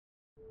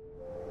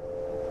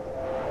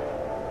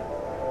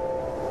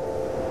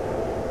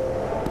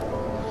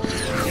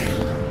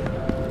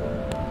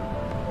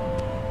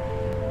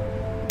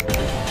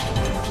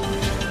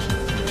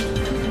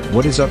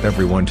What is up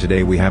everyone,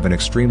 today we have an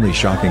extremely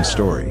shocking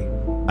story.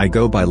 I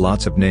go by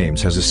lots of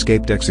names has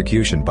escaped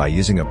execution by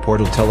using a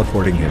portal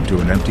teleporting him to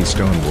an empty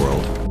stone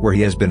world, where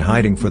he has been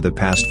hiding for the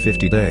past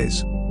 50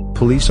 days.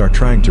 Police are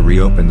trying to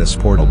reopen this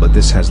portal, but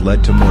this has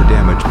led to more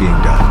damage being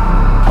done.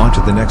 On to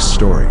the next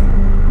story.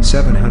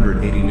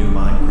 780 new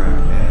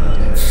Minecraft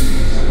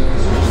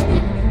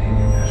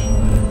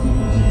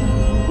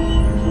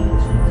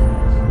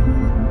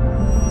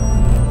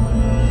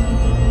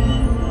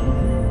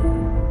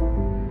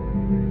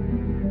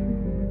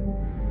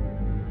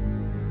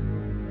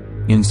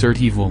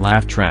Insert evil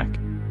laugh track.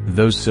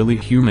 Those silly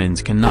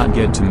humans cannot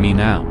get to me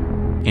now.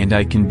 And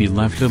I can be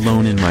left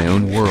alone in my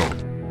own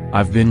world.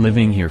 I've been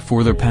living here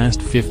for the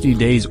past 50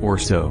 days or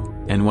so,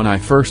 and when I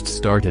first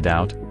started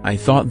out, I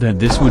thought that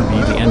this would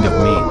be the end of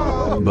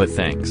me. But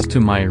thanks to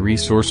my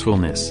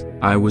resourcefulness,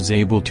 I was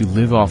able to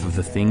live off of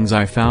the things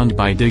I found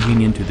by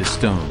digging into the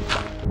stone.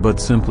 But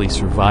simply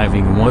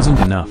surviving wasn't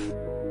enough.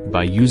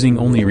 By using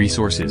only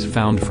resources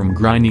found from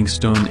grinding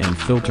stone and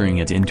filtering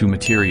it into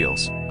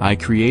materials, I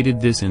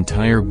created this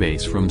entire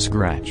base from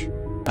scratch.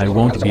 I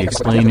won't be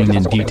explaining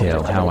in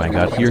detail how I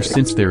got here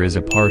since there is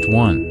a part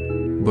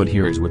 1. But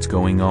here's what's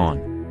going on.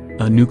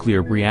 A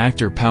nuclear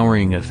reactor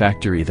powering a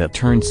factory that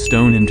turns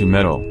stone into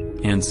metal,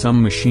 and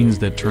some machines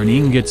that turn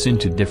ingots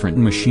into different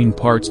machine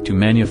parts to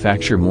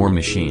manufacture more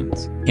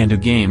machines, and a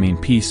gaming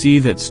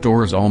PC that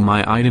stores all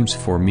my items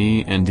for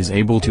me and is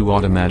able to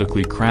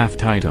automatically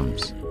craft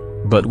items.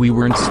 But we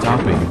weren't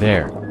stopping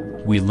there.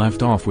 We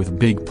left off with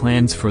big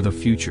plans for the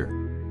future.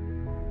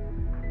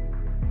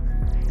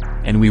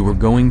 And we were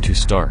going to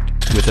start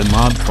with a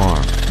mob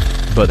farm.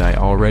 But I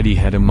already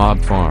had a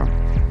mob farm.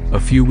 A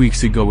few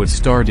weeks ago it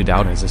started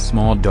out as a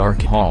small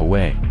dark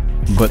hallway.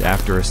 But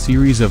after a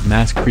series of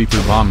mass creeper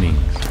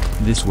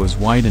bombings, this was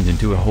widened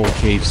into a whole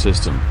cave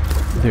system.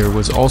 There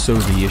was also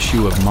the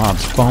issue of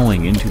mobs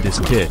falling into this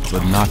pit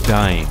but not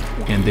dying,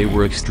 and they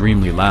were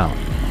extremely loud.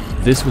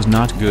 This was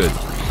not good.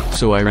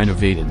 So I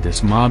renovated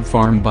this mob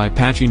farm by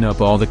patching up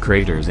all the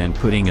craters and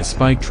putting a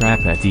spike trap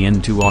at the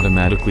end to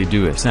automatically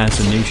do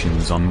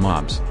assassinations on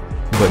mobs.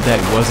 But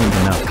that wasn't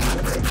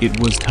enough. It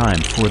was time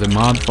for the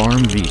mob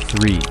farm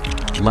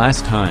v3.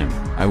 Last time,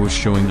 I was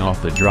showing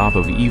off the drop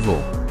of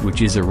evil,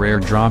 which is a rare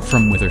drop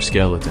from wither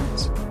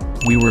skeletons.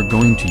 We were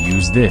going to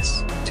use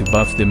this to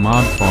buff the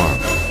mob farm.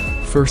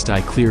 First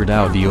I cleared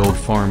out the old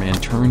farm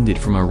and turned it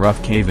from a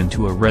rough cave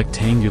into a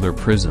rectangular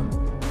prism.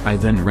 I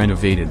then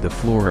renovated the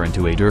floor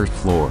into a dirt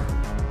floor.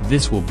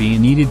 This will be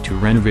needed to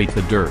renovate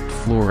the dirt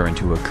floor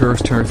into a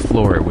cursed earth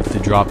floor with the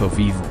drop of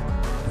evil.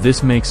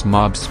 This makes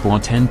mobs spawn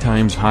 10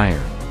 times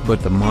higher,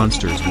 but the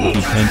monsters will be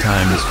 10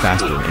 times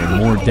faster and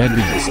more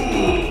deadly.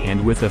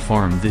 And with a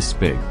farm this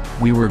big,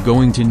 we were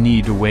going to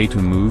need a way to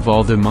move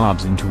all the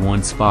mobs into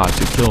one spot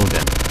to kill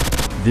them.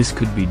 This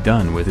could be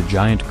done with a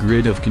giant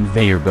grid of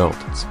conveyor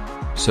belts.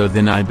 So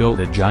then I built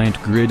a giant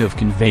grid of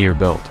conveyor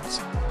belts.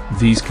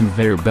 These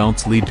conveyor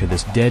belts lead to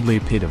this deadly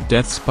pit of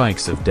death,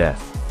 spikes of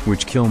death,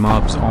 which kill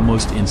mobs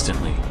almost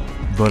instantly.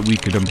 But we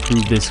could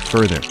improve this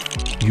further.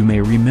 You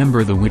may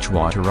remember the witch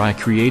water I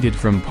created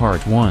from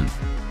part 1.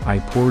 I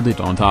poured it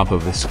on top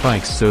of the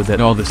spikes so that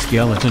all the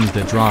skeletons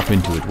that drop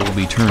into it will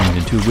be turned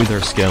into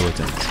wither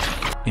skeletons.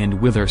 And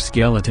wither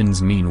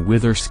skeletons mean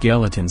wither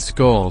skeleton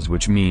skulls,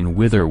 which mean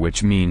wither,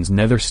 which means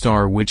nether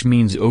star, which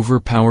means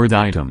overpowered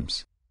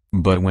items.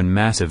 But when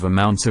massive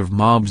amounts of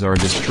mobs are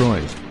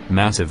destroyed,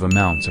 massive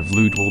amounts of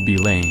loot will be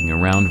laying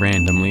around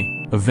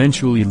randomly,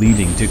 eventually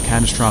leading to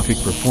catastrophic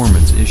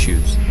performance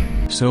issues.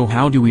 So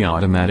how do we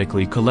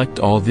automatically collect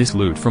all this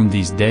loot from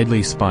these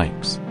deadly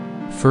spikes?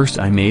 First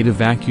I made a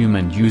vacuum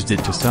and used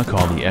it to suck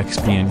all the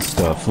XP and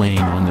stuff laying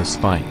on the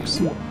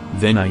spikes.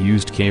 Then I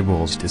used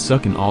cables to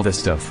suck in all the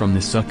stuff from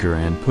the sucker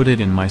and put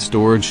it in my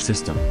storage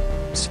system.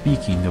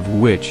 Speaking of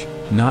which,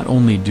 not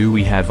only do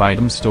we have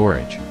item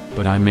storage,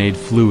 but I made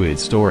fluid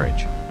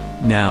storage.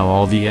 Now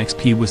all the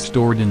XP was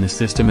stored in the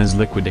system as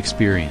liquid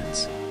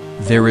experience.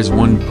 There is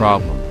one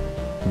problem.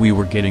 We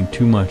were getting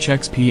too much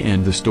XP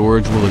and the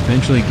storage will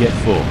eventually get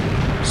full.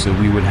 So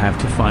we would have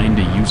to find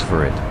a use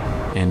for it.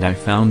 And I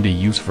found a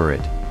use for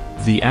it.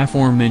 The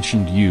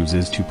aforementioned use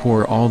is to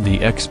pour all the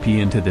XP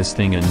into this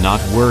thing and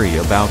not worry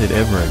about it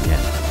ever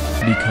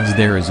again. Because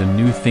there is a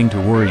new thing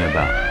to worry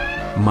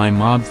about. My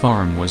mob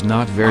farm was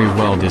not very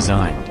well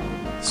designed.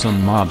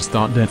 Some mobs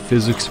thought that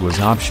physics was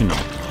optional,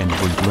 and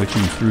were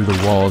glitching through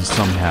the walls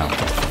somehow.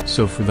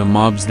 So for the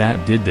mobs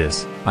that did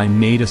this, I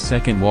made a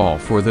second wall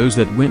for those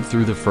that went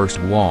through the first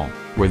wall,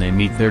 where they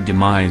meet their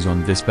demise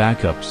on this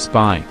backup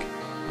spike.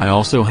 I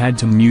also had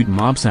to mute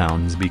mob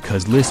sounds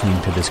because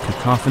listening to this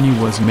cacophony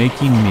was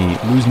making me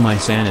lose my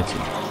sanity.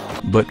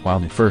 But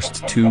while the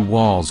first 2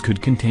 walls could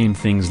contain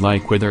things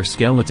like wither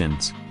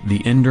skeletons, the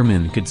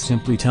Endermen could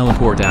simply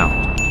teleport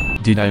out.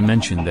 Did I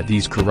mention that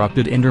these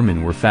corrupted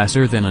Endermen were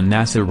faster than a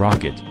NASA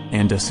rocket,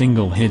 and a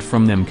single hit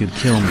from them could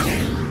kill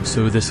me?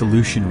 So the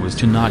solution was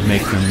to not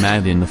make them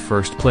mad in the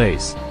first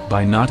place,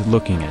 by not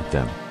looking at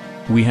them.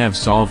 We have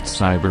solved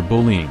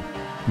cyberbullying.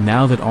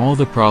 Now that all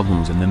the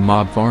problems in the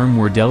mob farm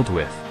were dealt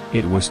with,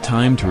 it was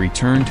time to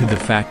return to the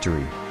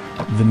factory.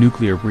 The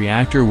nuclear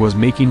reactor was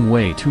making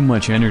way too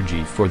much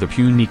energy for the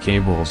puny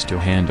cables to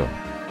handle.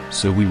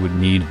 So we would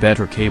need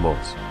better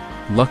cables.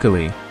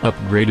 Luckily,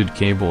 upgraded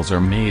cables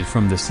are made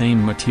from the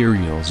same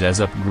materials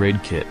as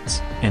upgrade kits,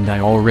 and I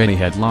already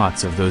had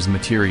lots of those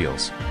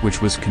materials,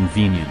 which was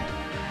convenient.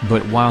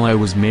 But while I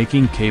was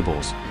making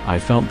cables, I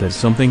felt that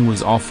something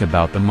was off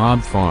about the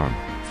mob farm,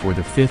 for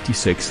the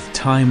 56th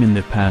time in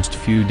the past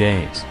few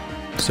days.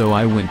 So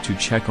I went to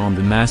check on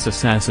the mass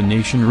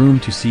assassination room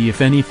to see if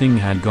anything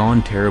had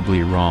gone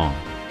terribly wrong.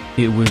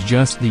 It was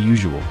just the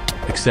usual,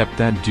 except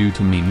that due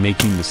to me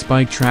making the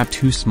spike trap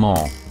too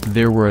small,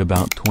 there were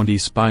about 20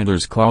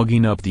 spiders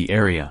clogging up the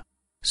area.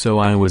 So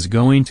I was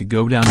going to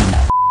go down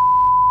and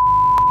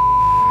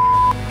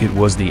it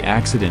was the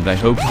accident I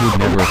hoped would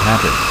never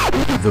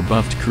happen. The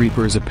buffed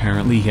creepers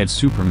apparently had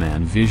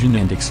Superman vision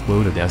and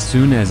exploded as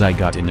soon as I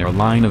got in their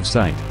line of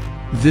sight.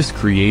 This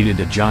created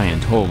a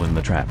giant hole in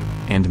the trap,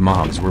 and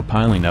mobs were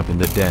piling up in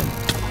the den,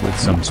 with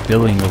some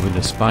spilling over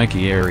the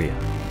spiky area.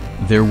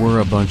 There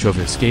were a bunch of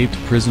escaped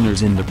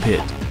prisoners in the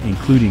pit,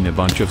 including a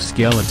bunch of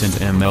skeleton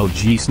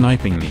MLG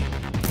sniping me.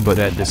 But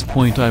at this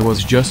point I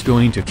was just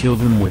going to kill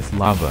them with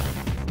lava.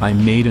 I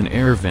made an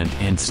air vent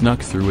and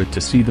snuck through it to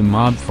see the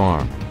mob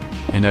farm.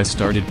 And I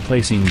started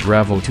placing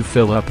gravel to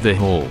fill up the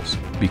holes,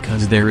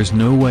 because there is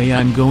no way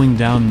I'm going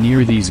down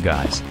near these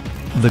guys.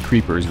 The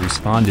creepers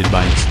responded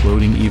by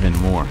exploding even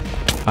more.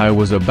 I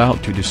was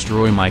about to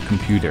destroy my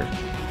computer.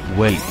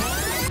 Wait.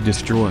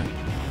 Destroy.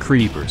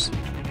 Creepers.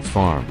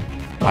 Farm.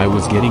 I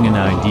was getting an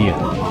idea.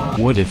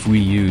 What if we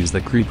use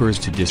the creepers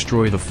to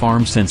destroy the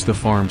farm since the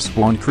farm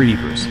spawned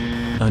creepers?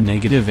 A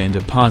negative and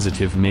a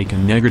positive make a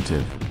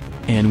negative.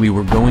 And we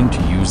were going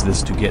to use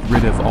this to get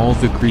rid of all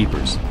the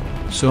creepers.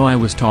 So I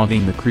was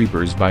taunting the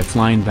creepers by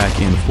flying back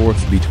and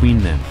forth between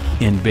them,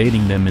 and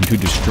baiting them into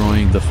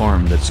destroying the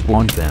farm that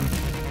spawned them.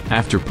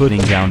 After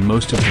putting down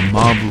most of the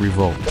mob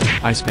revolt,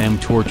 I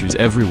spammed torches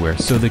everywhere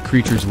so the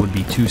creatures would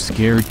be too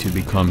scared to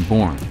become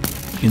born.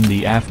 In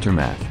the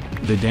aftermath,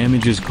 the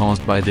damages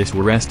caused by this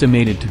were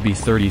estimated to be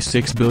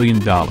 $36 billion.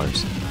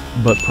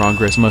 But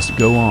progress must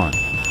go on.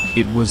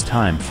 It was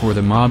time for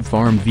the mob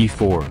farm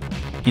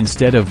v4.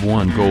 Instead of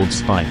 1 gold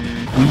spike,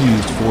 we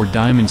used 4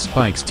 diamond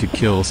spikes to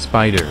kill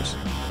spiders.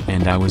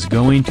 And I was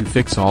going to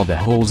fix all the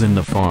holes in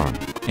the farm,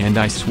 and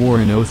I swore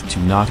an oath to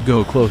not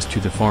go close to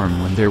the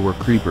farm when there were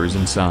creepers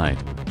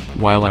inside.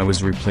 While I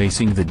was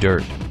replacing the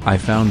dirt, I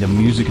found a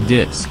music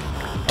disc.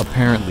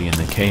 Apparently in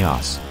the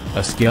chaos,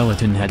 a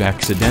skeleton had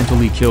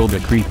accidentally killed a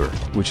creeper,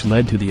 which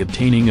led to the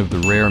obtaining of the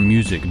rare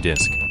music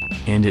disc.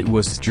 And it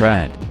was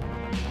Strad.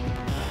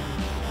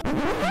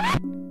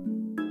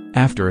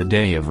 After a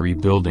day of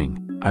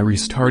rebuilding, I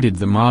restarted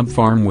the mob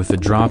farm with a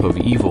drop of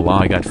evil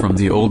I got from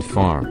the old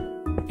farm.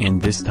 And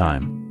this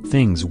time,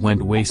 things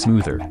went way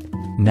smoother.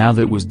 Now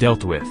that was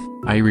dealt with,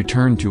 I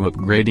returned to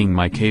upgrading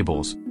my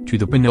cables, to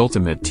the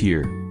penultimate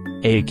tier,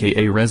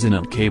 aka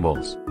resonant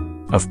cables.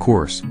 Of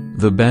course,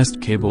 the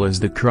best cable is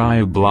the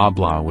cryo blah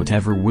blah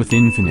whatever with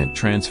infinite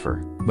transfer,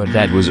 but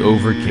that was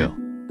overkill.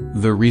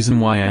 The reason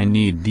why I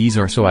need these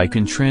are so I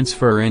can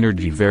transfer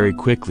energy very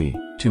quickly,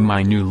 to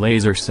my new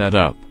laser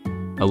setup.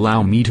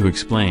 Allow me to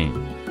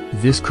explain.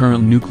 This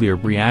current nuclear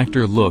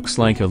reactor looks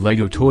like a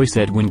Lego toy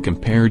set when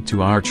compared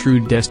to our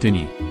true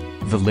destiny.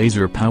 The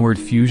laser-powered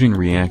fusion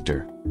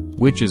reactor,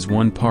 which is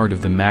one part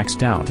of the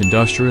maxed-out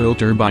industrial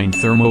turbine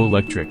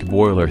thermoelectric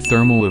boiler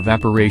thermal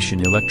evaporation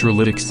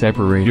electrolytic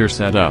separator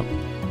setup,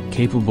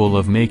 capable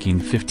of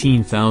making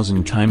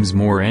 15,000 times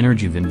more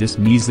energy than this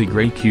measly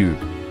gray cube.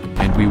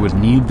 And we would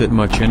need that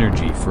much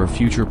energy for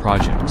future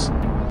projects.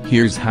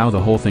 Here's how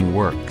the whole thing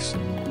works.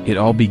 It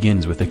all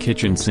begins with a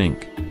kitchen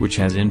sink, which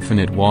has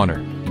infinite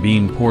water,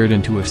 being poured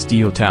into a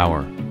steel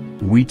tower.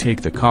 We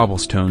take the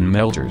cobblestone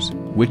melters,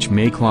 which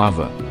make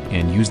lava,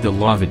 and use the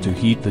lava to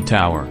heat the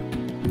tower.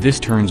 This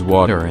turns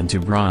water into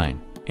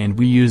brine, and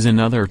we use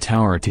another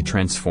tower to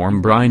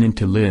transform brine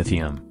into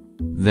lithium.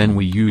 Then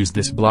we use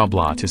this blah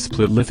blah to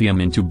split lithium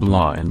into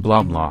blah and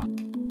blah blah.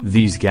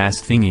 These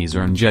gas thingies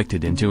are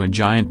injected into a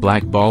giant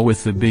black ball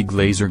with the big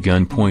laser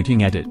gun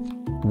pointing at it.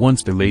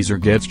 Once the laser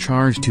gets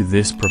charged to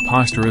this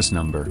preposterous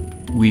number,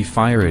 we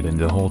fire it in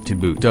the hole to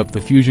boot up the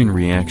fusion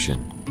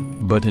reaction.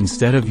 But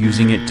instead of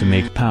using it to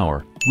make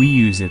power, we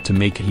use it to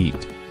make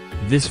heat.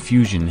 This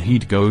fusion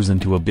heat goes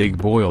into a big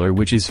boiler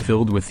which is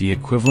filled with the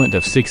equivalent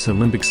of 6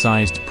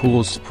 Olympic-sized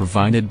pools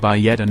provided by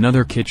yet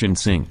another kitchen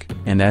sink,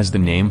 and as the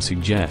name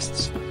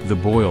suggests, the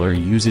boiler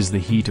uses the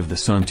heat of the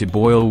sun to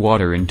boil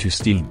water into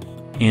steam.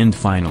 And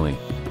finally,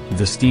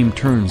 the steam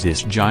turns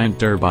this giant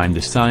turbine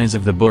the size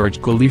of the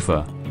Burj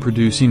Khalifa,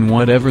 producing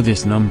whatever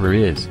this number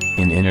is,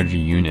 in energy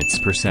units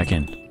per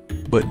second.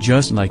 But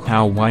just like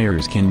how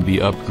wires can be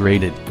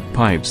upgraded,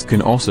 pipes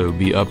can also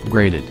be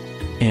upgraded.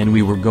 And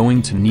we were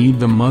going to need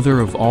the mother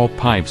of all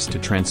pipes to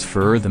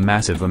transfer the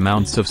massive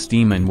amounts of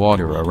steam and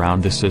water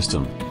around the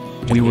system.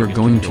 We were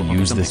going to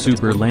use the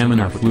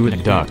superlaminar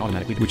fluid duct,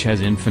 which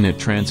has infinite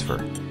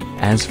transfer.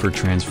 As for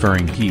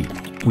transferring heat,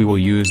 we will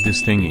use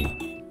this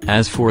thingy.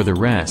 As for the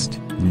rest,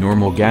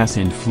 normal gas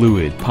and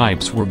fluid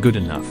pipes were good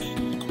enough.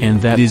 And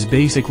that is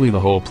basically the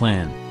whole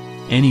plan.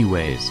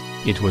 Anyways,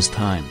 it was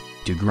time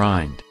to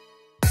grind.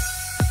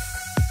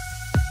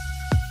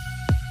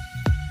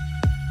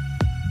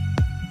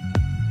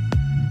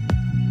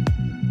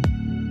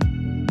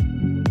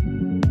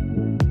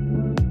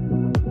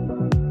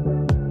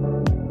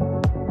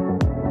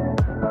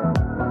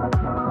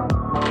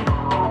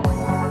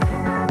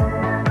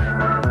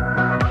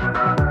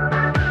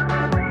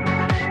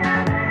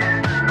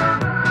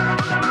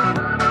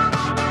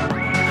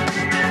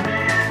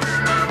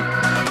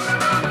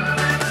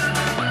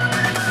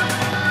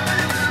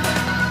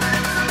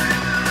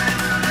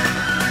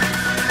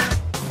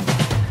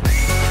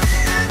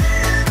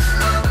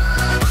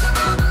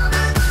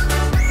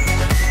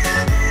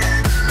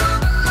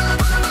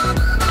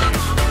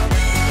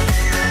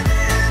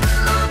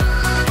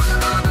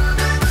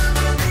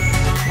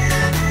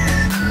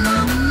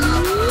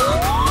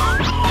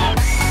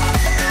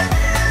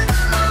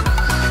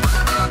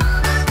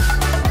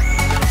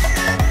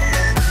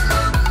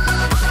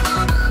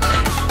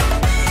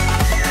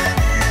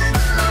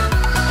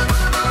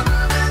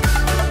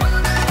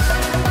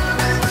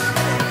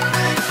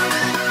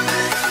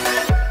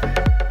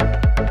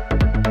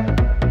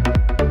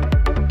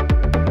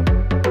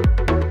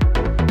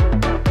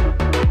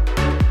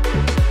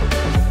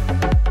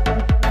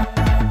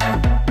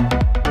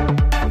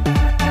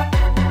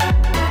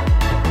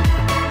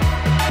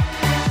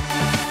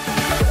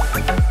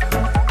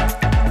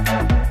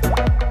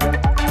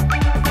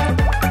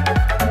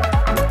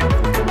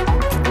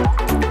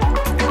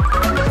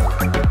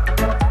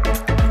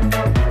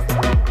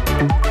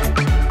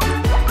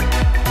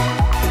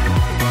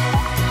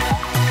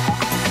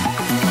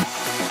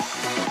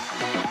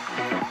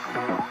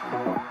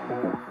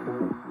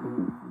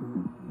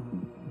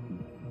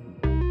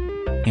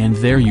 And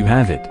there you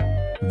have it.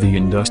 The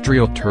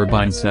industrial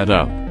turbine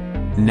setup.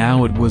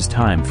 Now it was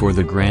time for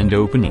the grand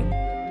opening.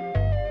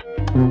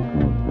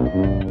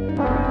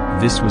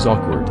 This was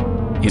awkward.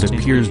 It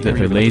appears that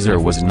the laser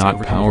was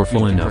not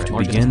powerful enough to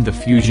begin the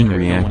fusion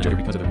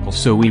reactor,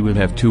 so we would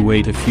have to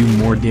wait a few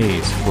more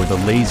days for the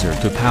laser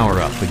to power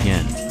up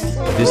again.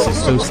 This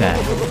is so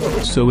sad.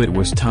 So it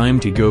was time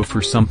to go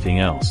for something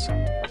else.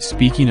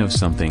 Speaking of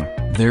something,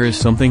 there is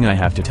something I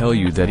have to tell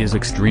you that is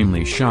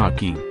extremely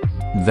shocking.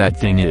 That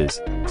thing is,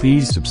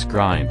 please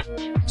subscribe,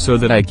 so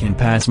that I can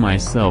pass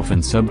myself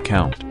in sub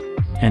count.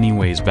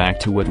 Anyways, back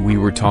to what we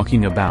were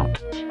talking about.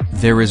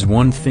 There is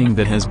one thing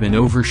that has been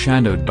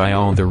overshadowed by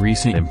all the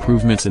recent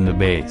improvements in the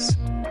base.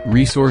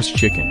 Resource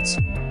chickens.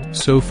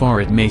 So far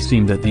it may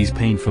seem that these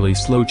painfully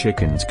slow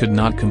chickens could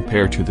not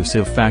compare to the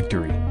Civ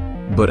factory.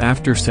 But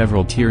after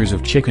several tiers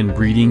of chicken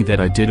breeding that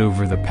I did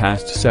over the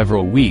past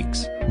several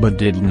weeks, but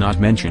did not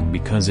mention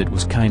because it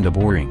was kinda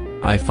boring,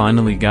 I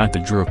finally got the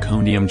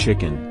draconium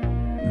chicken.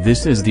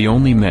 This is the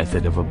only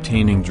method of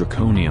obtaining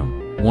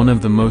draconium, one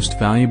of the most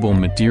valuable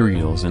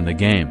materials in the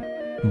game.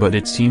 But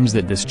it seems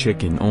that this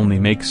chicken only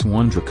makes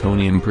 1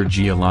 draconium per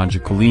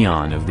geological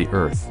eon of the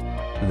Earth.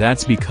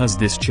 That's because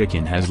this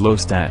chicken has low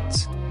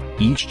stats.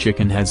 Each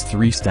chicken has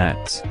 3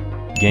 stats: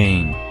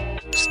 gain,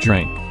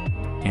 strength,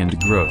 and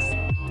growth.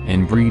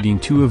 And breeding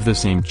 2 of the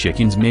same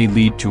chickens may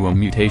lead to a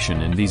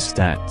mutation in these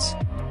stats.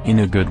 In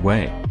a good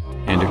way.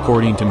 And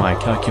according to my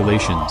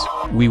calculations,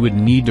 we would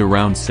need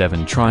around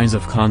 7 tries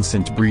of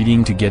constant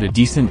breeding to get a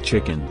decent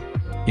chicken.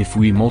 If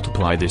we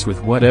multiply this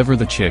with whatever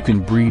the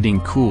chicken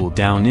breeding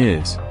cooldown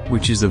is,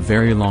 which is a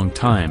very long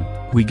time,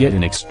 we get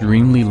an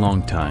extremely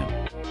long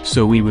time.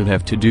 So we would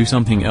have to do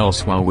something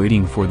else while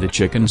waiting for the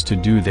chickens to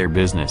do their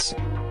business.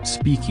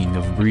 Speaking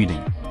of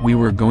breeding, we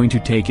were going to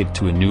take it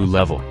to a new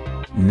level.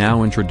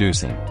 Now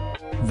introducing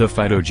the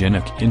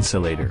phytogenic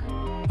insulator.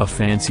 A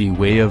fancy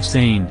way of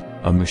saying,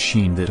 a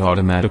machine that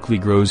automatically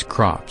grows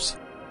crops.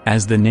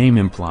 As the name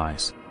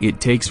implies, it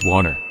takes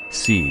water,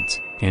 seeds,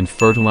 and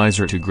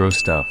fertilizer to grow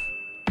stuff.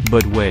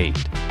 But wait,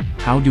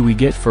 how do we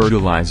get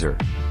fertilizer?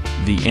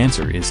 The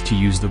answer is to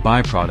use the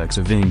byproducts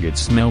of ingot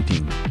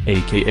smelting,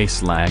 aka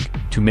slag,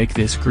 to make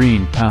this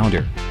green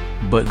powder.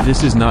 But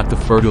this is not the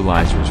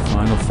fertilizer's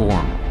final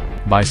form.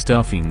 By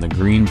stuffing the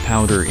green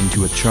powder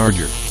into a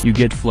charger, you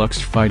get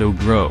fluxed phyto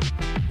grow.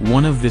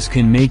 One of this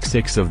can make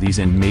 6 of these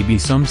and maybe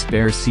some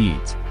spare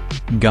seeds.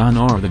 Gone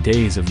are the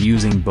days of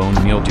using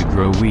bone meal to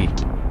grow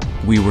wheat.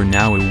 We were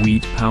now a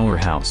wheat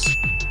powerhouse.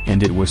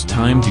 And it was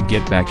time to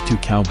get back to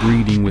cow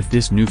breeding with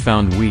this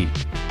newfound wheat.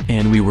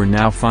 And we were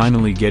now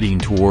finally getting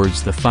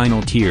towards the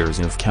final tiers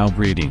of cow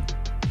breeding.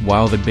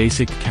 While the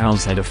basic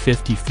cows had a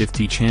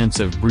 50-50 chance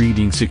of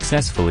breeding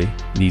successfully,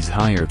 these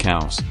higher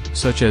cows,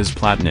 such as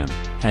Platinum,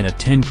 had a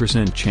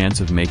 10%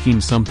 chance of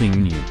making something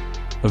new.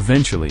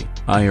 Eventually,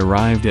 I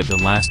arrived at the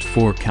last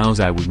 4 cows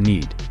I would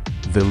need.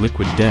 The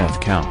Liquid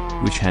Death cow,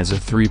 which has a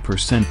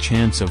 3%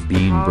 chance of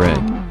being bred,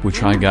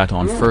 which I got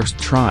on first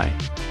try.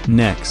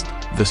 Next,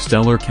 the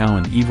Stellar cow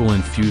and Evil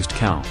Infused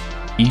cow,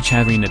 each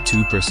having a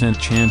 2%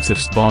 chance of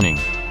spawning,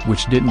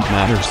 which didn't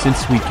matter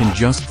since we can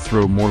just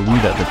throw more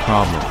wood at the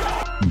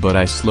problem. But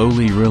I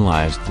slowly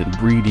realized that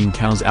breeding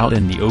cows out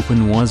in the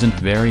open wasn't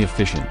very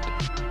efficient.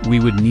 We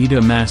would need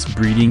a mass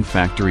breeding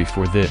factory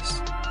for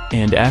this.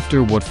 And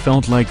after what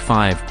felt like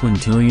 5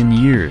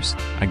 quintillion years,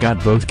 I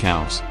got both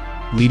cows.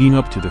 Leading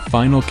up to the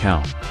final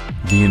cow.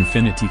 The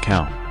infinity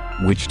cow.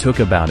 Which took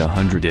about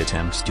 100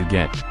 attempts to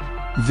get.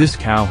 This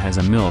cow has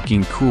a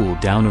milking cool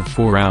down of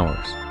 4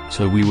 hours,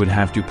 so we would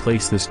have to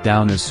place this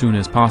down as soon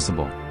as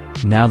possible.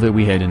 Now that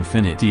we had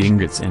infinity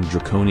ingots and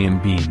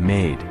draconium being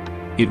made,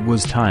 it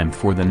was time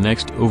for the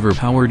next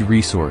overpowered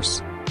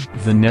resource.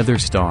 The Nether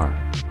Star.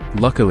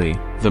 Luckily,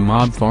 the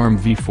mob farm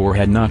V4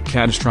 had not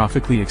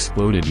catastrophically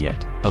exploded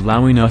yet,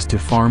 allowing us to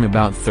farm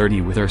about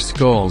 30 with our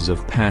skulls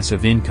of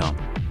passive income.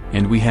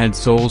 And we had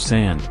soul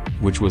sand,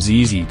 which was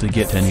easy to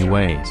get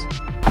anyways.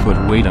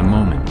 But wait a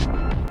moment.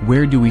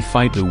 Where do we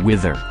fight the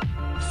Wither?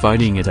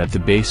 Fighting it at the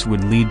base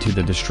would lead to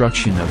the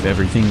destruction of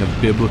everything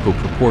of biblical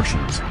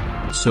proportions.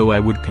 So I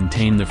would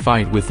contain the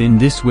fight within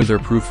this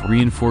wither-proof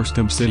reinforced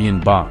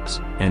obsidian box,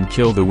 and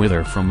kill the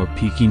Wither from a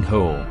peeking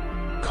hole,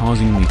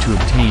 causing me to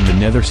obtain the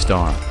Nether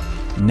Star.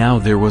 Now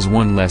there was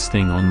one less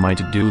thing on my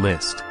to-do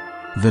list.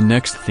 The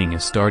next thing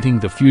is starting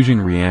the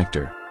fusion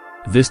reactor.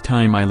 This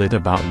time I lit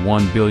about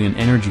 1 billion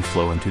energy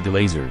flow into the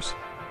lasers.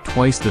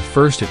 Twice the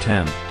first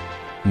attempt.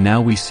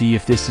 Now we see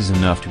if this is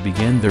enough to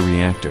begin the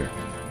reactor.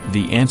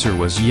 The answer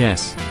was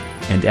yes.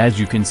 And as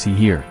you can see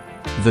here,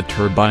 the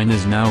turbine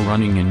is now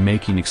running and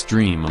making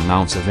extreme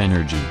amounts of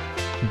energy.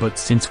 But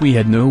since we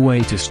had no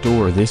way to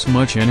store this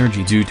much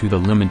energy due to the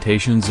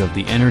limitations of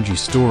the energy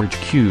storage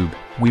cube,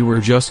 we were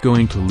just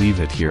going to leave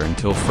it here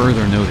until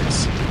further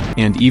notice.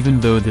 And even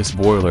though this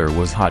boiler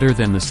was hotter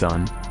than the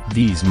sun,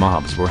 these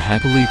mobs were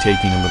happily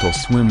taking a little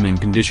swim in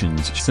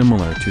conditions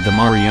similar to the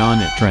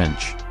Mariana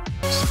Trench.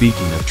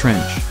 Speaking of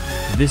trench,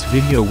 this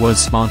video was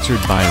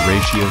sponsored by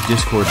Ratio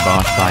Discord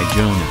bot by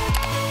Jonah.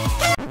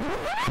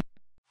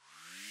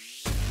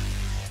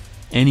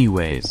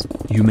 Anyways,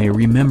 you may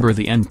remember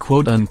the end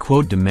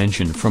quote-unquote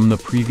dimension from the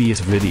previous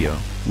video,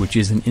 which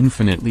is an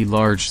infinitely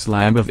large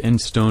slab of end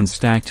stone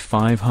stacked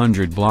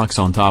 500 blocks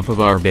on top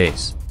of our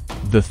base.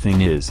 The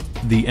thing is,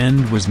 the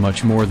end was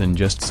much more than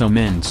just some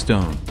end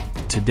stone.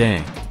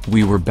 Today,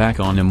 we were back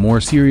on a more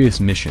serious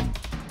mission.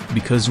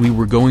 Because we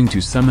were going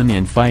to summon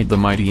and fight the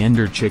mighty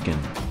Ender Chicken.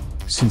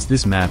 Since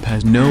this map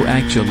has no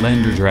actual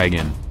Ender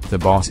Dragon, the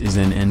boss is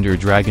an Ender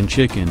Dragon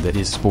chicken that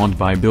is spawned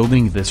by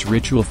building this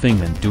ritual thing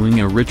and doing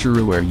a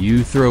ritual where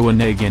you throw an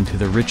egg into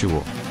the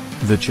ritual.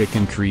 The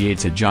chicken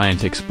creates a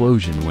giant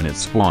explosion when it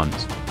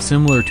spawns,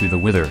 similar to the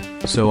Wither,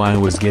 so I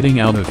was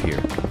getting out of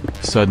here.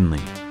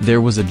 Suddenly,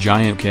 there was a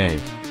giant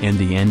cave, and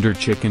the Ender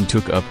Chicken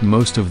took up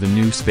most of the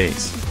new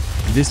space.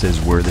 This is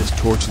where this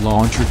torch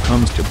launcher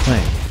comes to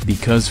play,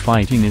 because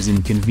fighting is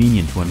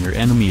inconvenient when your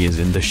enemy is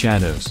in the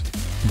shadows.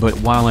 But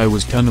while I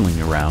was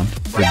tunneling around,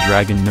 the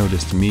dragon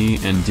noticed me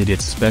and did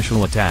its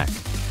special attack.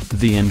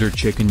 The Ender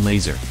Chicken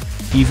laser.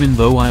 Even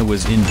though I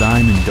was in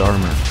diamond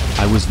armor,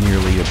 I was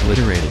nearly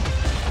obliterated.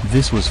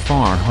 This was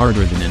far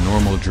harder than a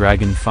normal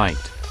dragon fight.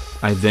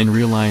 I then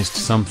realized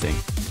something.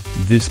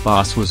 This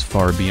boss was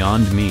far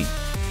beyond me.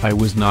 I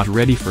was not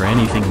ready for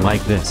anything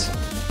like this.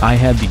 I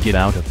had to get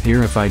out of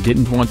here if I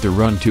didn't want to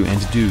run to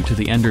end due to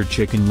the Ender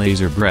Chicken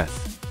laser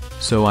breath.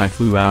 So I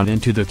flew out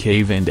into the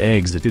cave and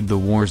exited the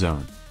war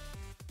zone.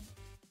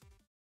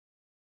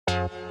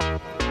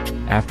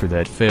 After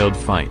that failed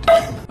fight,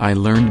 I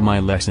learned my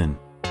lesson.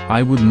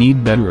 I would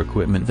need better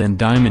equipment than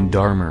diamond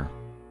armor.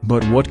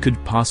 But what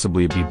could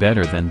possibly be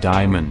better than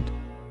diamond?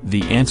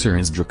 The answer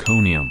is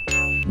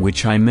draconium,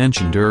 which I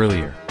mentioned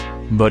earlier.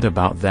 But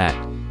about that,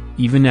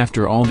 even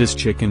after all this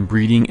chicken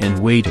breeding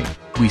and waiting,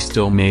 we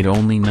still made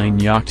only 9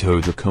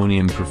 Yocto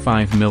draconium per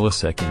 5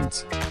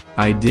 milliseconds.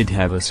 I did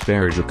have a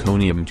spare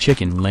draconium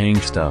chicken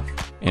laying stuff,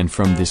 and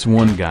from this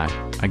one guy,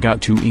 I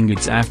got 2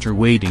 ingots after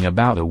waiting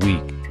about a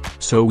week.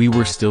 So we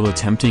were still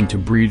attempting to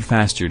breed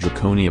faster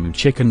draconium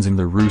chickens in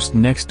the roost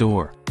next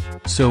door.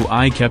 So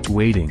I kept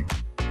waiting,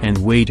 and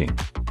waiting,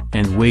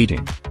 and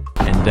waiting,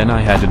 and then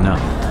I had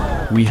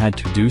enough. We had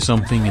to do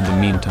something in the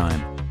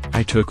meantime.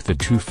 I took the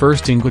 2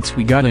 first ingots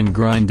we got and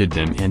grinded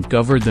them and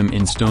covered them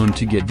in stone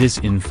to get this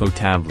info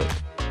tablet,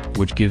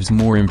 which gives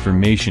more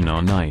information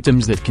on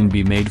items that can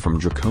be made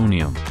from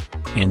draconium.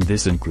 And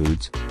this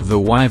includes the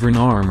wyvern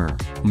armor,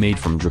 made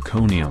from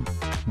draconium.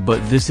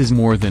 But this is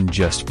more than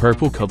just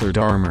purple-colored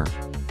armor.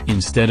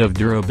 Instead of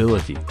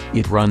durability,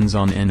 it runs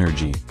on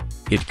energy.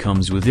 It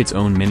comes with its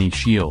own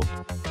mini-shield,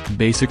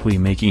 basically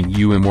making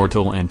you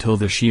immortal until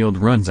the shield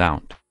runs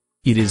out.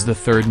 It is the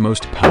 3rd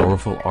most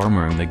powerful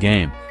armor in the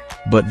game.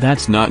 But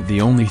that's not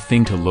the only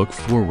thing to look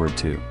forward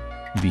to.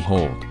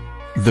 Behold,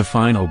 the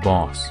final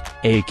boss,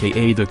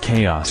 aka the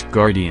Chaos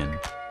Guardian,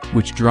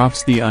 which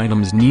drops the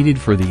items needed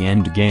for the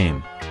end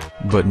game.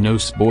 But no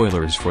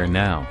spoilers for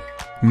now.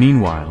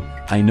 Meanwhile,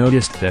 I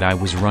noticed that I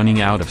was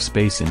running out of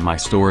space in my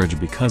storage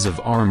because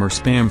of armor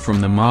spam from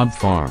the mob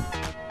farm.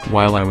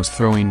 While I was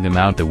throwing them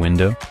out the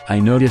window, I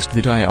noticed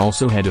that I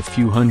also had a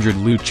few hundred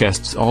loot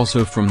chests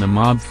also from the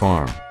mob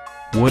farm.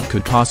 What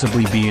could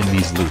possibly be in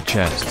these loot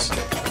chests?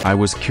 I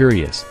was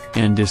curious,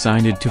 and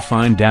decided to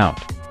find out.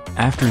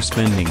 After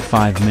spending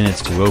 5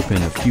 minutes to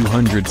open a few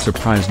hundred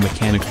surprise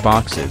mechanic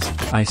boxes,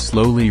 I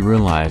slowly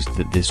realized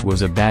that this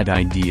was a bad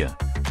idea.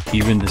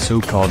 Even the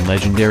so-called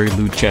legendary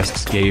loot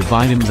chests gave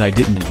items I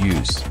didn't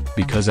use,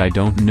 because I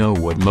don't know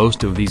what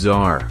most of these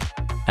are.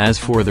 As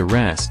for the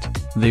rest,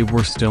 they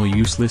were still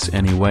useless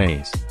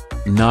anyways.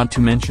 Not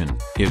to mention,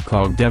 it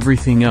clogged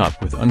everything up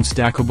with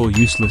unstackable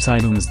useless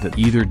items that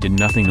either did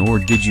nothing or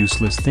did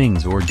useless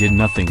things or did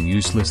nothing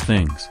useless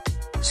things.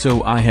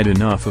 So I had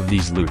enough of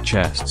these loot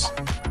chests.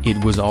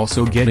 It was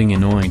also getting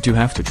annoying to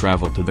have to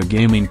travel to the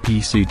gaming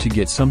PC to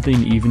get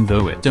something even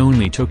though it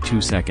only took 2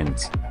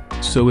 seconds.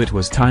 So it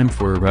was time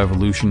for a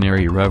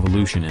revolutionary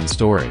revolution in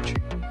storage.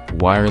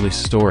 Wireless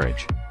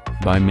storage.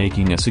 By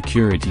making a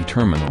security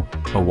terminal,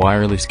 a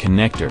wireless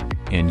connector,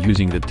 and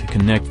using that to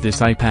connect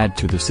this iPad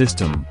to the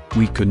system,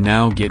 we could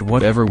now get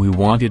whatever we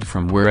wanted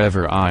from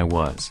wherever I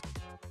was.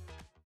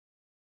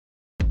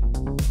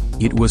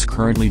 It was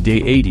currently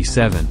day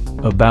 87,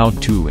 about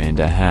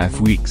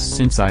 2.5 weeks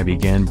since I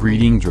began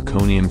breeding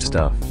draconium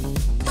stuff.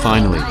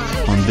 Finally,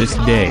 on this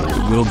day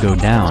that will go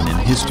down in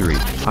history,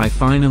 I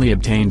finally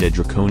obtained a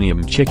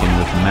draconium chicken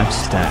with max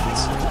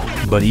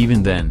stats. But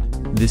even then,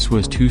 this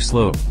was too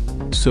slow.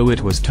 So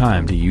it was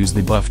time to use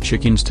the buff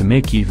chickens to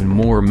make even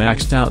more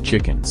maxed out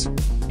chickens.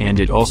 And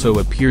it also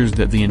appears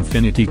that the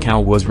infinity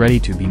cow was ready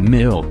to be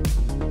milled.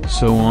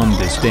 So on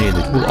this day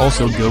that will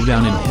also go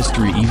down in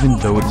history even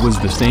though it was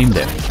the same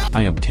day,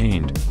 I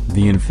obtained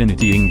the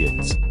infinity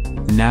ingots.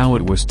 Now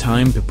it was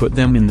time to put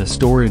them in the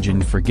storage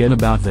and forget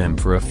about them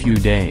for a few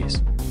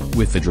days.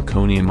 With the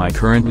draconium I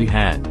currently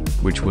had,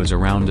 which was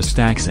around a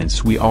stack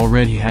since we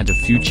already had a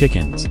few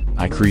chickens,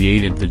 I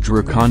created the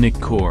draconic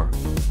core,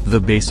 the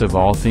base of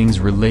all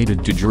things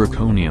related to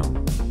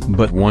draconium.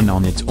 But one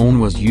on its own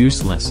was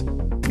useless.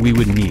 We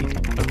would need,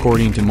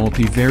 according to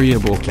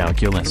multivariable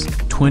calculus,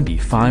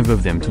 25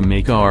 of them to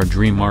make our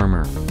dream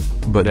armor.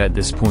 But at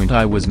this point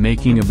I was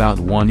making about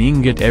 1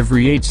 ingot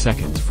every 8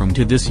 seconds from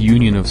to this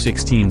union of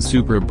 16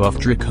 super buff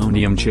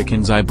draconium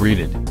chickens I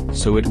breeded,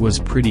 so it was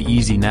pretty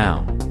easy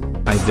now.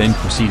 I then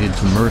proceeded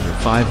to murder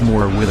 5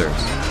 more withers.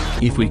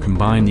 If we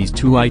combine these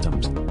 2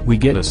 items, we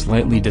get a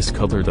slightly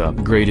discolored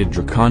upgraded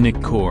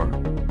draconic core.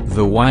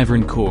 The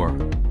wyvern core.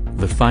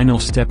 The final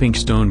stepping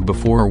stone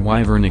before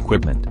wyvern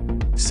equipment.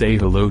 Say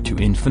hello to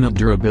infinite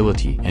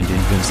durability and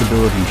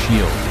invincibility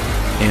shield.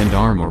 And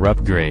armor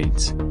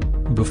upgrades.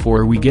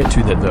 Before we get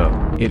to that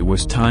though, it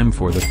was time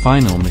for the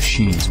final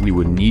machines we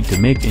would need to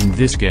make in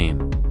this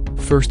game.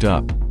 First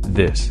up,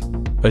 this.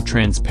 A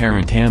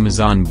transparent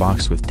Amazon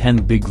box with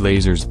 10 big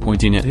lasers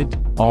pointing at it,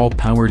 all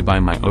powered by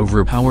my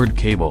overpowered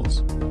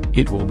cables.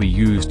 It will be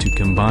used to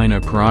combine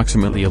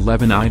approximately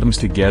 11 items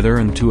together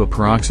into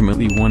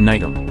approximately 1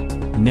 item.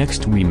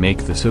 Next we make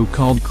the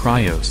so-called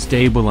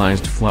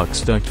cryo-stabilized flux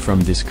duct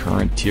from this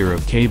current tier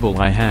of cable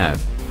I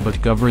have,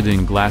 but covered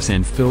in glass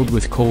and filled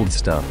with cold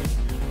stuff,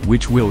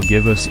 which will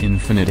give us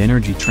infinite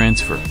energy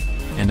transfer,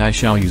 and I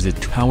shall use it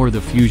to power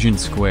the fusion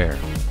square.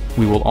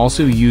 We will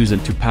also use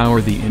it to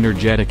power the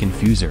energetic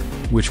infuser,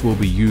 which will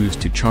be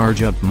used to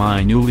charge up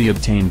my newly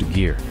obtained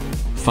gear.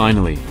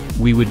 Finally,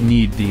 we would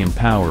need the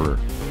empowerer,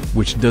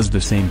 which does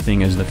the same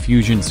thing as the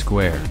fusion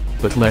square,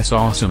 but less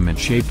awesome and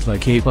shaped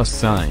like a plus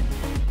sign.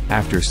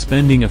 After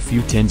spending a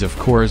few tens of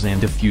cores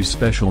and a few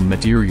special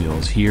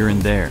materials here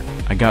and there,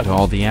 I got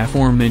all the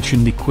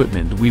aforementioned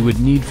equipment we would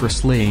need for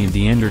slaying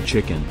the Ender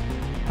Chicken.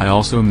 I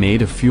also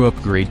made a few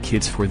upgrade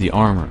kits for the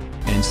armor,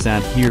 and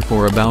sat here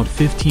for about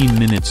 15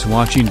 minutes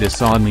watching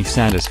this oddly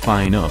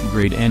satisfying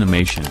upgrade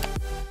animation.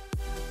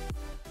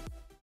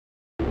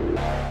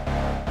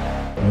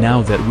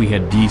 Now that we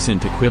had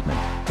decent equipment,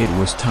 it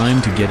was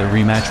time to get a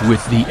rematch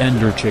with the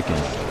Ender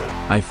Chicken.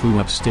 I flew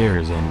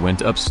upstairs and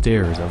went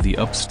upstairs of the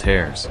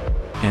upstairs.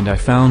 And I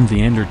found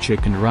the Ender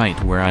Chicken right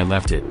where I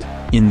left it,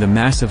 in the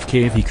massive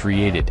cave he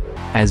created.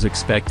 As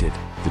expected,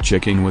 the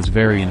chicken was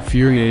very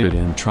infuriated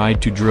and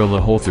tried to drill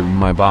a hole through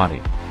my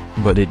body.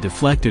 But it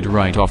deflected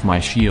right off my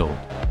shield.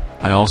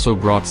 I also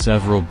brought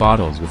several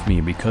bottles with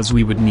me because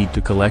we would need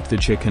to collect the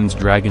chicken's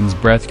dragon's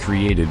breath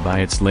created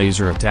by its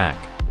laser attack.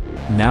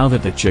 Now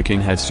that the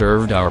chicken had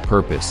served our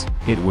purpose,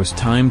 it was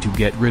time to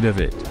get rid of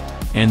it.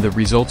 And the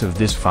result of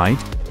this fight?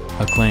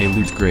 A clay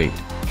loot crate.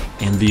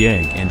 And the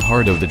egg and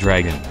heart of the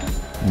dragon.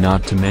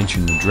 Not to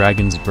mention the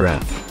dragon's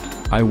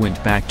breath. I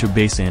went back to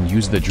base and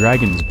used the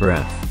dragon's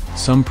breath,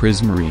 some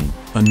prismarine,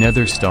 a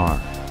nether star,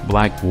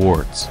 black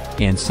quartz,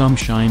 and some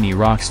shiny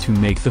rocks to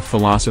make the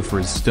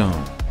philosopher's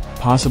stone.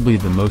 Possibly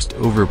the most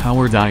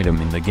overpowered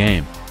item in the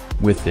game.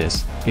 With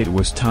this, it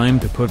was time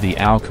to put the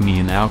alchemy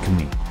in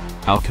alchemy.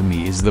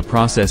 Alchemy is the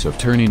process of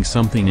turning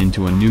something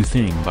into a new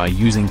thing by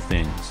using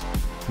things.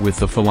 With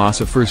the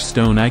philosopher's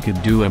stone I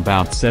could do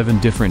about 7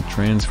 different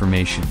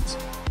transformations.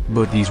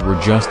 But these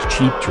were just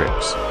cheap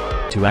tricks.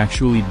 To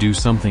actually do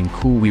something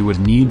cool we would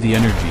need the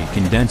energy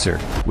condenser,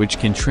 which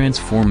can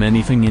transform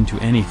anything into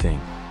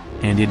anything.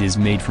 And it is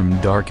made from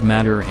dark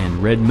matter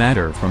and red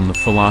matter from the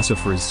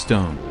philosopher's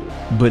stone.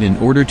 But in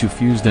order to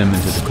fuse them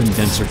into the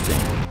condenser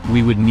thing,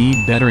 we would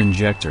need better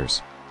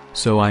injectors.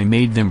 So I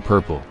made them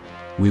purple.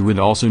 We would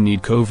also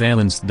need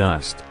covalence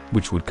dust,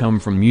 which would come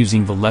from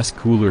using the less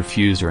cooler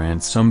fuser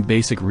and some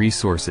basic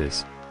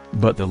resources.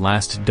 But the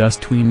last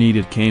dust we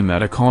needed came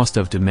at a cost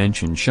of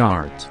dimension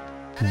shards.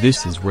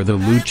 This is where the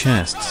loot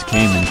chests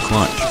came in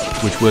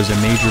clutch, which was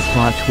a major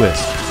plot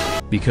twist,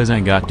 because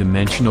I got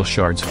dimensional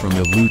shards from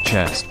the loot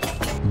chest.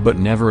 But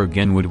never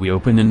again would we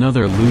open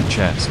another loot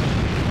chest.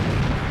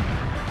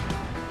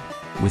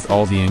 With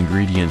all the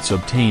ingredients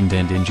obtained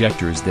and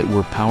injectors that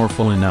were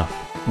powerful enough,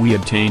 we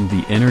obtained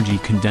the energy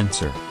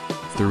condenser.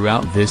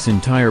 Throughout this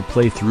entire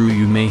playthrough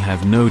you may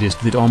have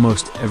noticed that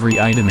almost every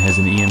item has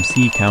an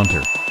EMC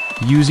counter.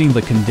 Using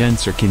the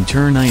condenser can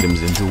turn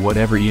items into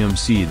whatever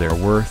EMC they're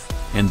worth,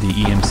 and the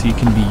EMC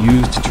can be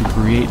used to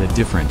create a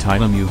different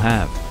item you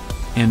have.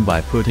 And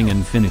by putting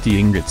infinity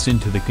ingots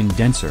into the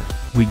condenser,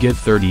 we get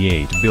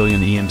 38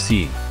 billion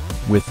EMC.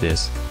 With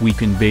this, we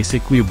can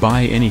basically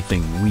buy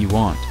anything we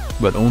want,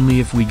 but only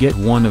if we get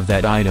one of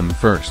that item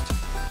first.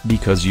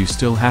 Because you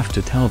still have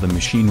to tell the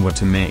machine what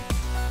to make.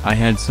 I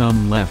had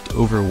some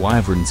leftover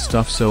wyvern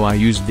stuff, so I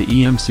used the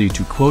EMC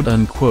to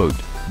quote-unquote,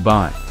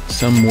 buy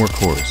some more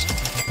cores,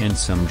 and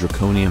some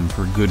draconium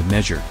for good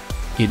measure.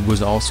 It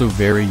was also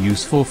very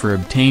useful for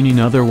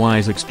obtaining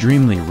otherwise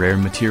extremely rare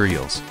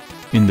materials.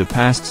 In the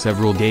past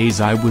several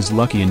days I was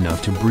lucky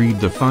enough to breed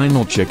the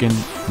final chicken,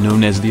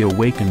 known as the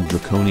awakened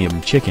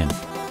draconium chicken,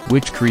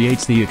 which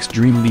creates the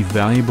extremely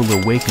valuable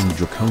awakened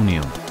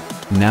draconium.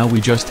 Now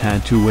we just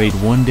had to wait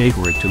one day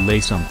for it to lay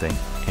something,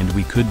 and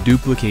we could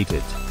duplicate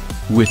it.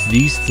 With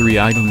these 3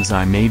 items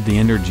I made the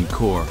energy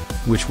core,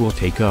 which will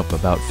take up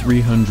about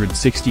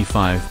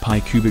 365 pi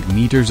cubic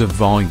meters of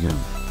volume.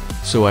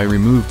 So I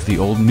removed the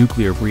old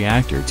nuclear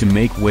reactor to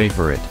make way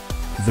for it.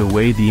 The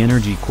way the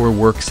energy core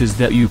works is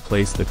that you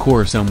place the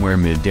core somewhere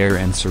mid-air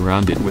and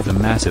surround it with a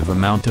massive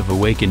amount of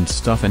awakened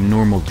stuff and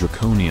normal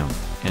draconium,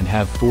 and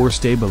have 4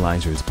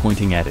 stabilizers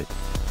pointing at it.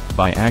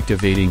 By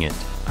activating it,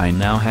 I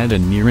now had a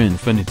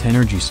near-infinite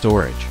energy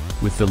storage,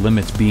 with the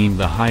limit being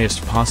the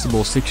highest possible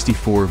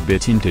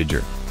 64-bit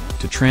integer.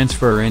 To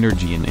transfer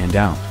energy in and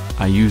out,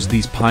 I used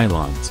these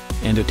pylons,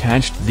 and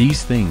attached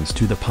these things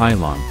to the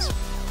pylons.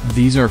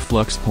 These are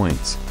flux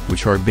points,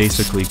 which are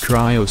basically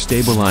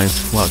cryo-stabilized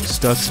flux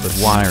ducts but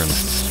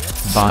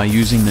wireless. By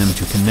using them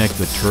to connect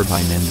the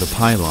turbine and the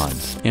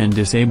pylons, and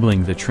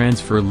disabling the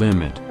transfer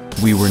limit,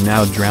 we were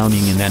now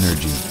drowning in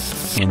energy.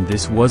 And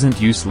this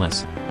wasn't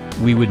useless.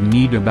 We would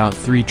need about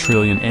 3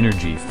 trillion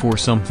energy for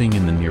something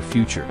in the near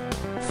future.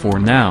 For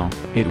now,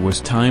 it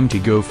was time to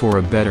go for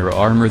a better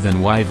armor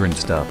than wyvern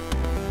stuff,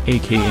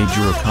 aka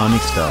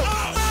draconic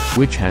stuff,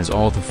 which has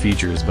all the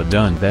features but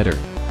done better.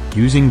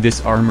 Using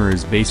this armor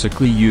is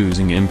basically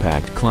using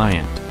Impact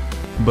Client.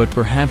 But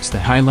perhaps the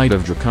highlight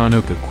of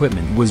draconic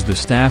equipment was the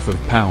Staff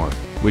of Power,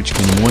 which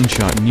can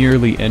one-shot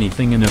nearly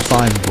anything in a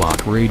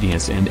 5-block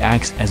radius and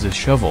acts as a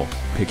shovel,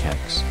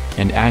 pickaxe,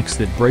 and axe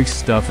that breaks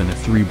stuff in a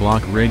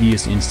 3-block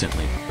radius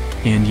instantly.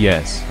 And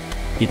yes,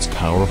 it's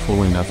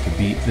powerful enough to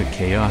beat the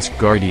Chaos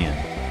Guardian.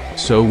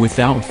 So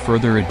without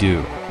further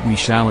ado, we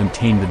shall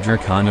obtain the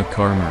draconic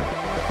armor.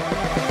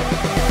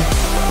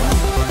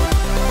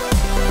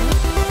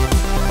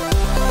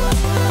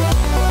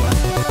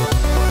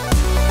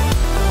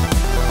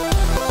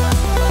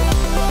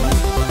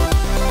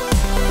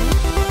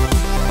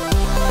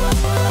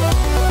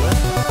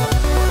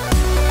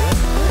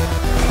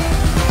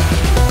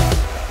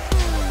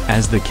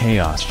 As the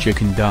Chaos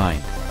Chicken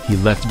died, he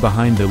left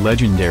behind the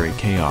legendary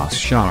Chaos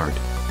Shard.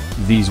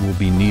 These will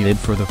be needed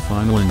for the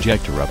final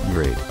injector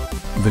upgrade.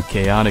 The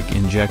Chaotic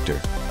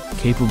Injector,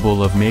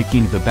 capable of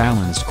making the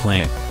balanced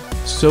clay.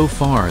 So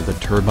far the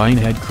turbine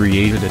had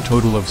created a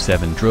total of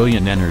 7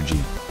 trillion energy,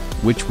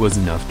 which was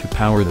enough to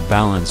power the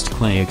balanced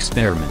clay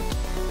experiment.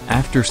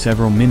 After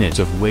several minutes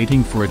of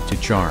waiting for it to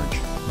charge,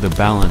 the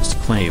balanced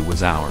clay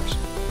was ours.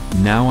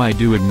 Now I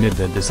do admit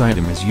that this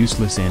item is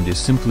useless and is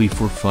simply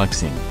for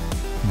flexing.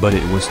 But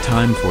it was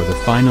time for the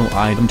final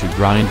item to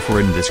grind for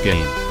in this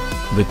game.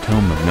 The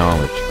Tome of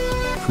Knowledge.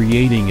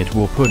 Creating it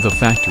will put the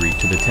factory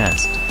to the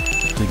test.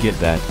 To get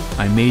that,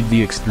 I made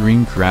the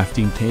extreme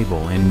crafting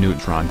table and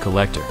neutron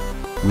collector.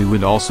 We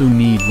would also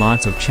need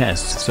lots of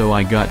chests, so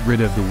I got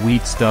rid of the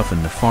wheat stuff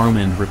in the farm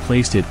and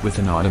replaced it with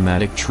an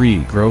automatic tree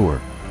grower.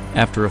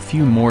 After a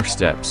few more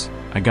steps,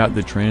 I got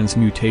the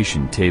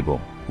transmutation table,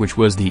 which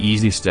was the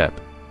easy step.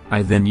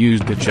 I then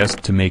used the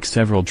chest to make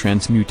several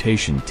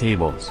transmutation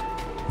tables.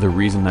 The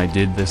reason I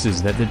did this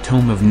is that the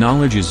Tome of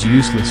Knowledge is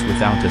useless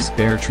without a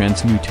spare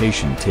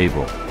transmutation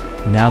table.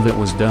 Now that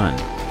was done,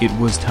 it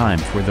was time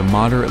for the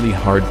moderately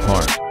hard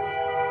part.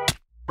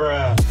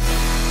 Bruh.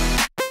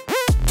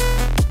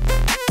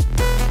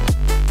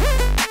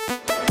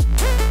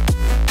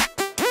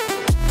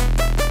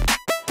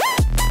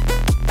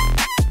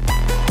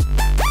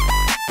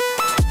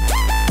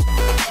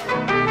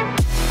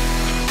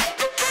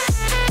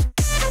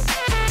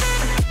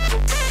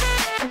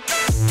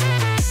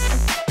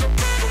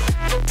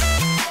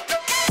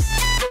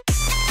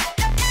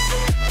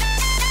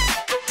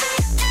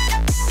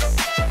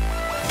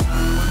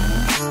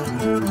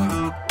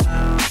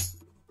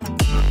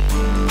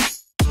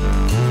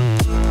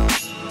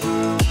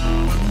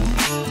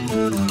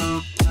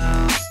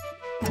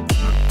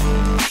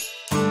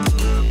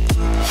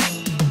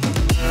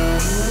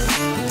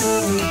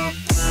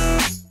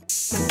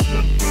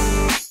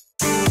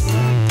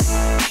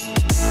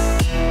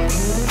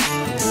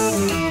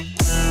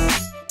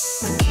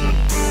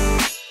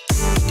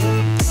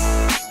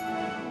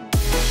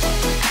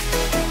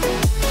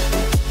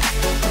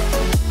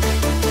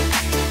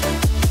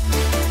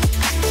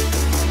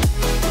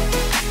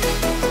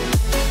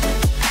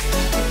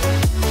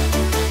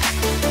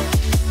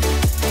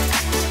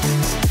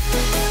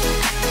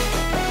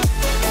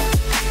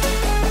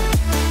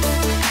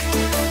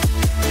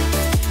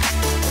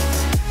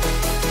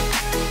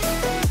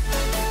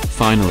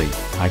 Finally,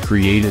 I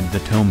created the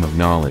Tome of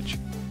Knowledge.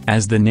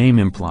 As the name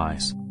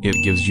implies, it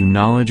gives you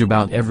knowledge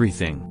about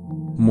everything.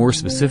 More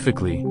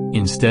specifically,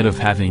 instead of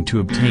having to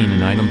obtain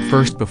an item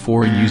first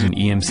before using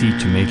EMC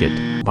to make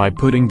it, by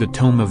putting the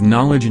Tome of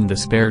Knowledge in the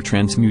spare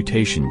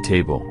transmutation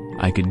table,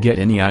 I could get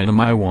any item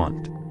I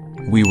want.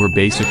 We were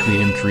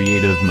basically in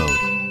creative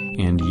mode.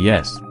 And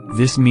yes,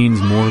 this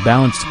means more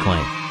balanced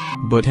clay.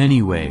 But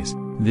anyways,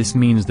 this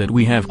means that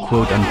we have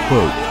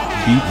quote-unquote,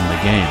 beaten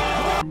the game.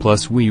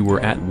 Plus we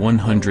were at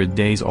 100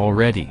 days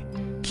already.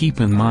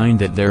 Keep in mind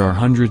that there are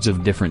hundreds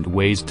of different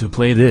ways to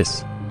play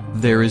this.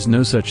 There is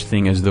no such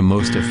thing as the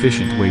most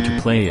efficient way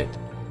to play it.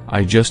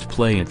 I just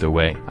play it the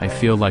way I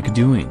feel like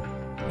doing.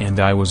 And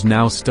I was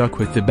now stuck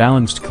with the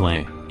balanced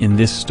clay, in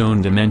this stone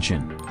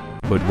dimension.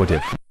 But what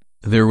if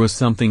there was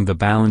something the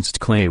balanced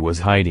clay was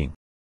hiding?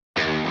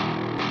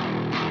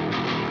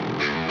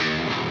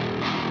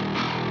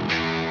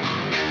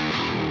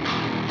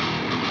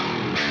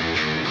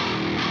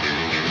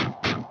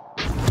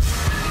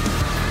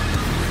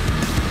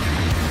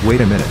 Wait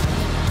a minute.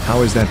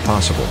 How is that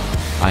possible?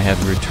 I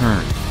have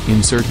returned.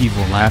 Insert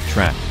evil laugh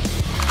track.